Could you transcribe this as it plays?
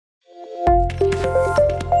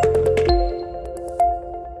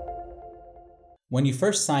When you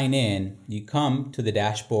first sign in, you come to the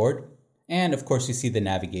dashboard and of course you see the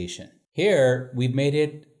navigation. Here, we've made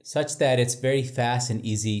it such that it's very fast and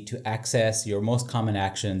easy to access your most common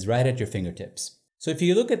actions right at your fingertips. So if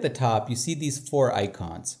you look at the top, you see these 4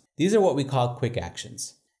 icons. These are what we call quick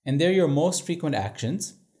actions. And they're your most frequent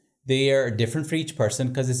actions. They are different for each person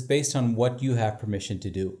because it's based on what you have permission to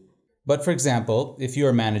do. But for example, if you're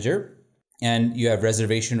a manager and you have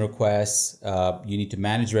reservation requests, you need to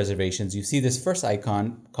manage reservations. You see this first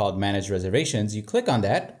icon called Manage Reservations. You click on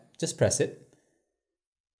that, just press it.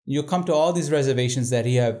 You'll come to all these reservations that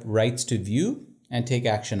you have rights to view and take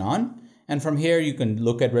action on. And from here, you can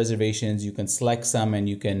look at reservations, you can select some, and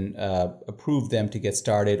you can approve them to get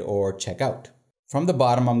started or check out. From the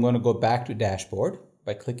bottom, I'm going to go back to dashboard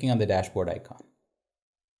by clicking on the dashboard icon.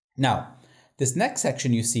 Now, this next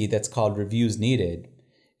section you see that's called Reviews Needed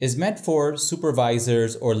is meant for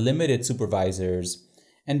supervisors or limited supervisors,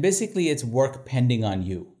 and basically it's work pending on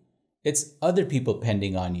you. It's other people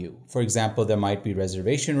pending on you. For example, there might be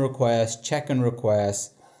reservation requests, check-in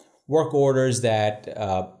requests, work orders that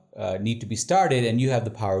need to be started, and you have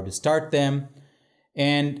the power to start them.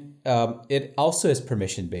 And it also is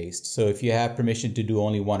permission-based. So if you have permission to do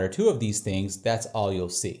only 1 or 2 of these things, that's all you'll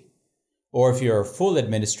see. Or if you're a full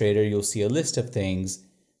administrator, you'll see a list of things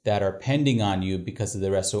that are pending on you because the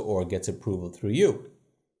rest of the org gets approval through you.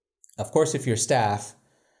 Of course, if you're staff,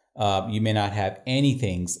 you may not have any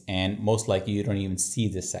things, and most likely you don't even see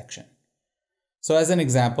this section. So as an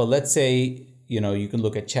example, let's say you can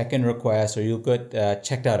look at check-in requests, or you look at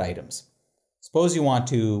checked out items. Suppose you want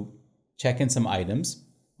to check in some items.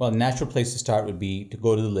 Well, a natural place to start would be to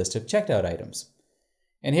go to the list of checked out items.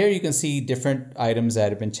 And here you can see different items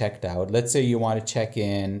that have been checked out. Let's say you want to check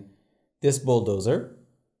in this bulldozer.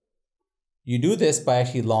 You do this by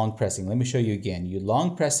actually long pressing. Let me show you again. You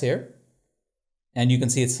long press here, and you can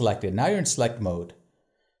see it's selected. Now you're in select mode.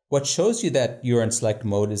 What shows you that you're in select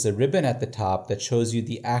mode is a ribbon at the top that shows you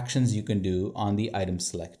the actions you can do on the item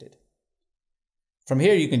selected. From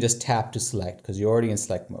here, you can just tap to select because you're already in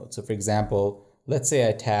select mode. So for example, let's say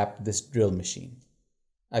I tap this drill machine.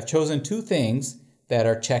 I've chosen 2 things that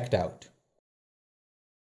are checked out.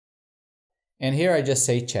 And here I just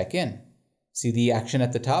say check in. See the action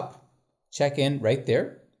at the top? Check in right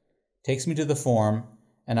there. Takes me to the form,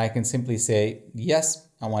 and I can simply say, yes,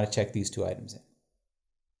 I want to check these 2 items in.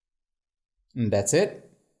 And that's it.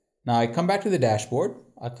 Now I come back to the dashboard.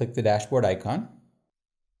 I'll click the dashboard icon.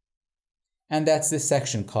 And that's this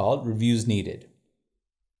section called Reviews Needed.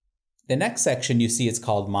 The next section you see, it's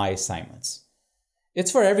called My Assignments.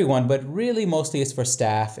 It's for everyone, but really mostly it's for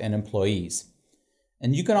staff and employees.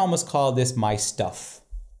 And you can almost call this My Stuff.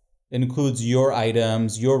 It includes your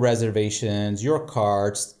items, your reservations, your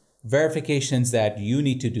cards, verifications that you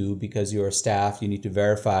need to do because you're a staff. You need to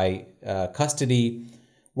verify custody,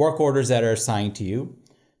 work orders that are assigned to you.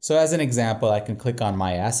 So as an example, I can click on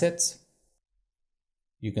My Assets.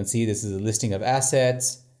 You can see this is a listing of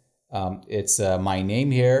assets. It's my name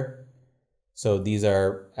here. So these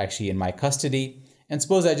are actually in my custody. And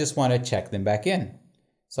suppose I just want to check them back in.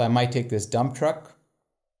 So I might take this dump truck.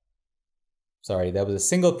 Sorry, that was a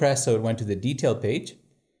single press, so it went to the detail page.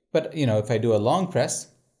 But if I do a long press,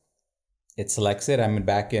 it selects it. I'm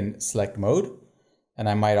back in select mode. And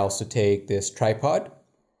I might also take this tripod.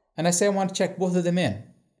 And I say I want to check both of them in.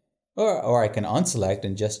 Or I can unselect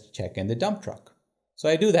and just check in the dump truck. So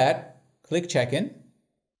I do that, click check in.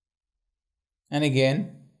 And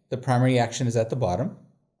again, the primary action is at the bottom.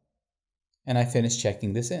 And I finish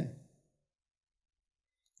checking this in.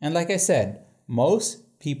 And like I said,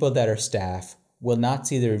 most people that are staff will not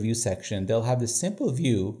see the review section. They'll have this simple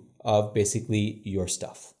view of basically your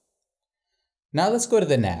stuff. Now let's go to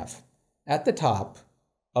the nav. At the top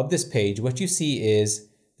of this page, what you see is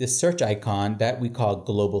this search icon that we call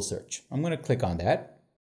Global Search. I'm going to click on that.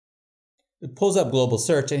 It pulls up Global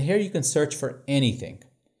Search, and here you can search for anything.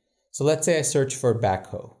 So let's say I search for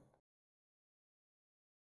backhoe.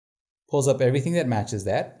 Pulls up everything that matches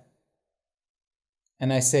that.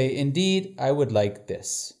 And I say, indeed, I would like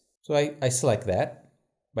this. So I select that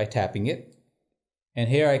by tapping it. And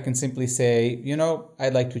here I can simply say,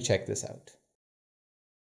 I'd like to check this out.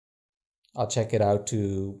 I'll check it out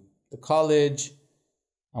to the college.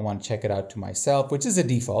 I want to check it out to myself, which is a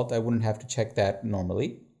default. I wouldn't have to check that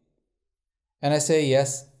normally. And I say,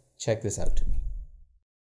 yes, check this out to me.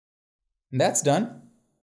 And that's done.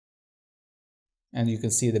 And you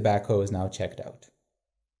can see the backhoe is now checked out.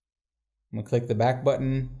 I'm going to click the back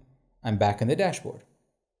button. I'm back in the dashboard.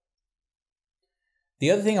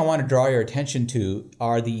 The other thing I want to draw your attention to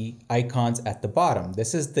are the icons at the bottom.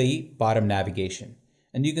 This is the bottom navigation.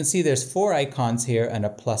 And you can see there's 4 icons here and a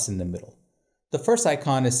plus in the middle. The first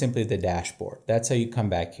icon is simply the dashboard. That's how you come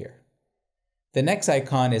back here. The next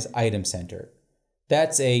icon is Item Center.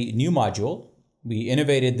 That's a new module. We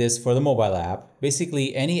innovated this for the mobile app.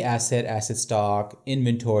 Basically, any asset, asset stock,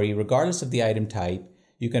 inventory, regardless of the item type,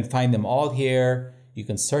 you can find them all here. You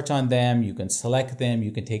can search on them, you can select them,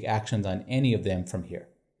 you can take actions on any of them from here.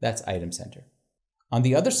 That's Item Center. On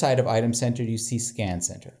the other side of Item Center, you see Scan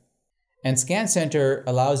Center. And Scan Center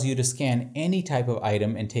allows you to scan any type of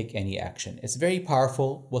item and take any action. It's very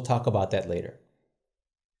powerful. We'll talk about that later.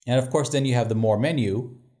 And of course, then you have the More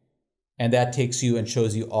menu, and that takes you and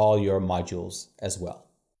shows you all your modules as well.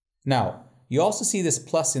 Now, you also see this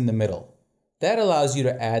plus in the middle. That allows you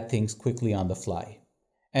to add things quickly on the fly.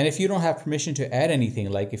 And if you don't have permission to add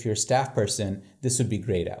anything, like if you're a staff person, this would be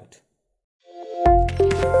grayed out.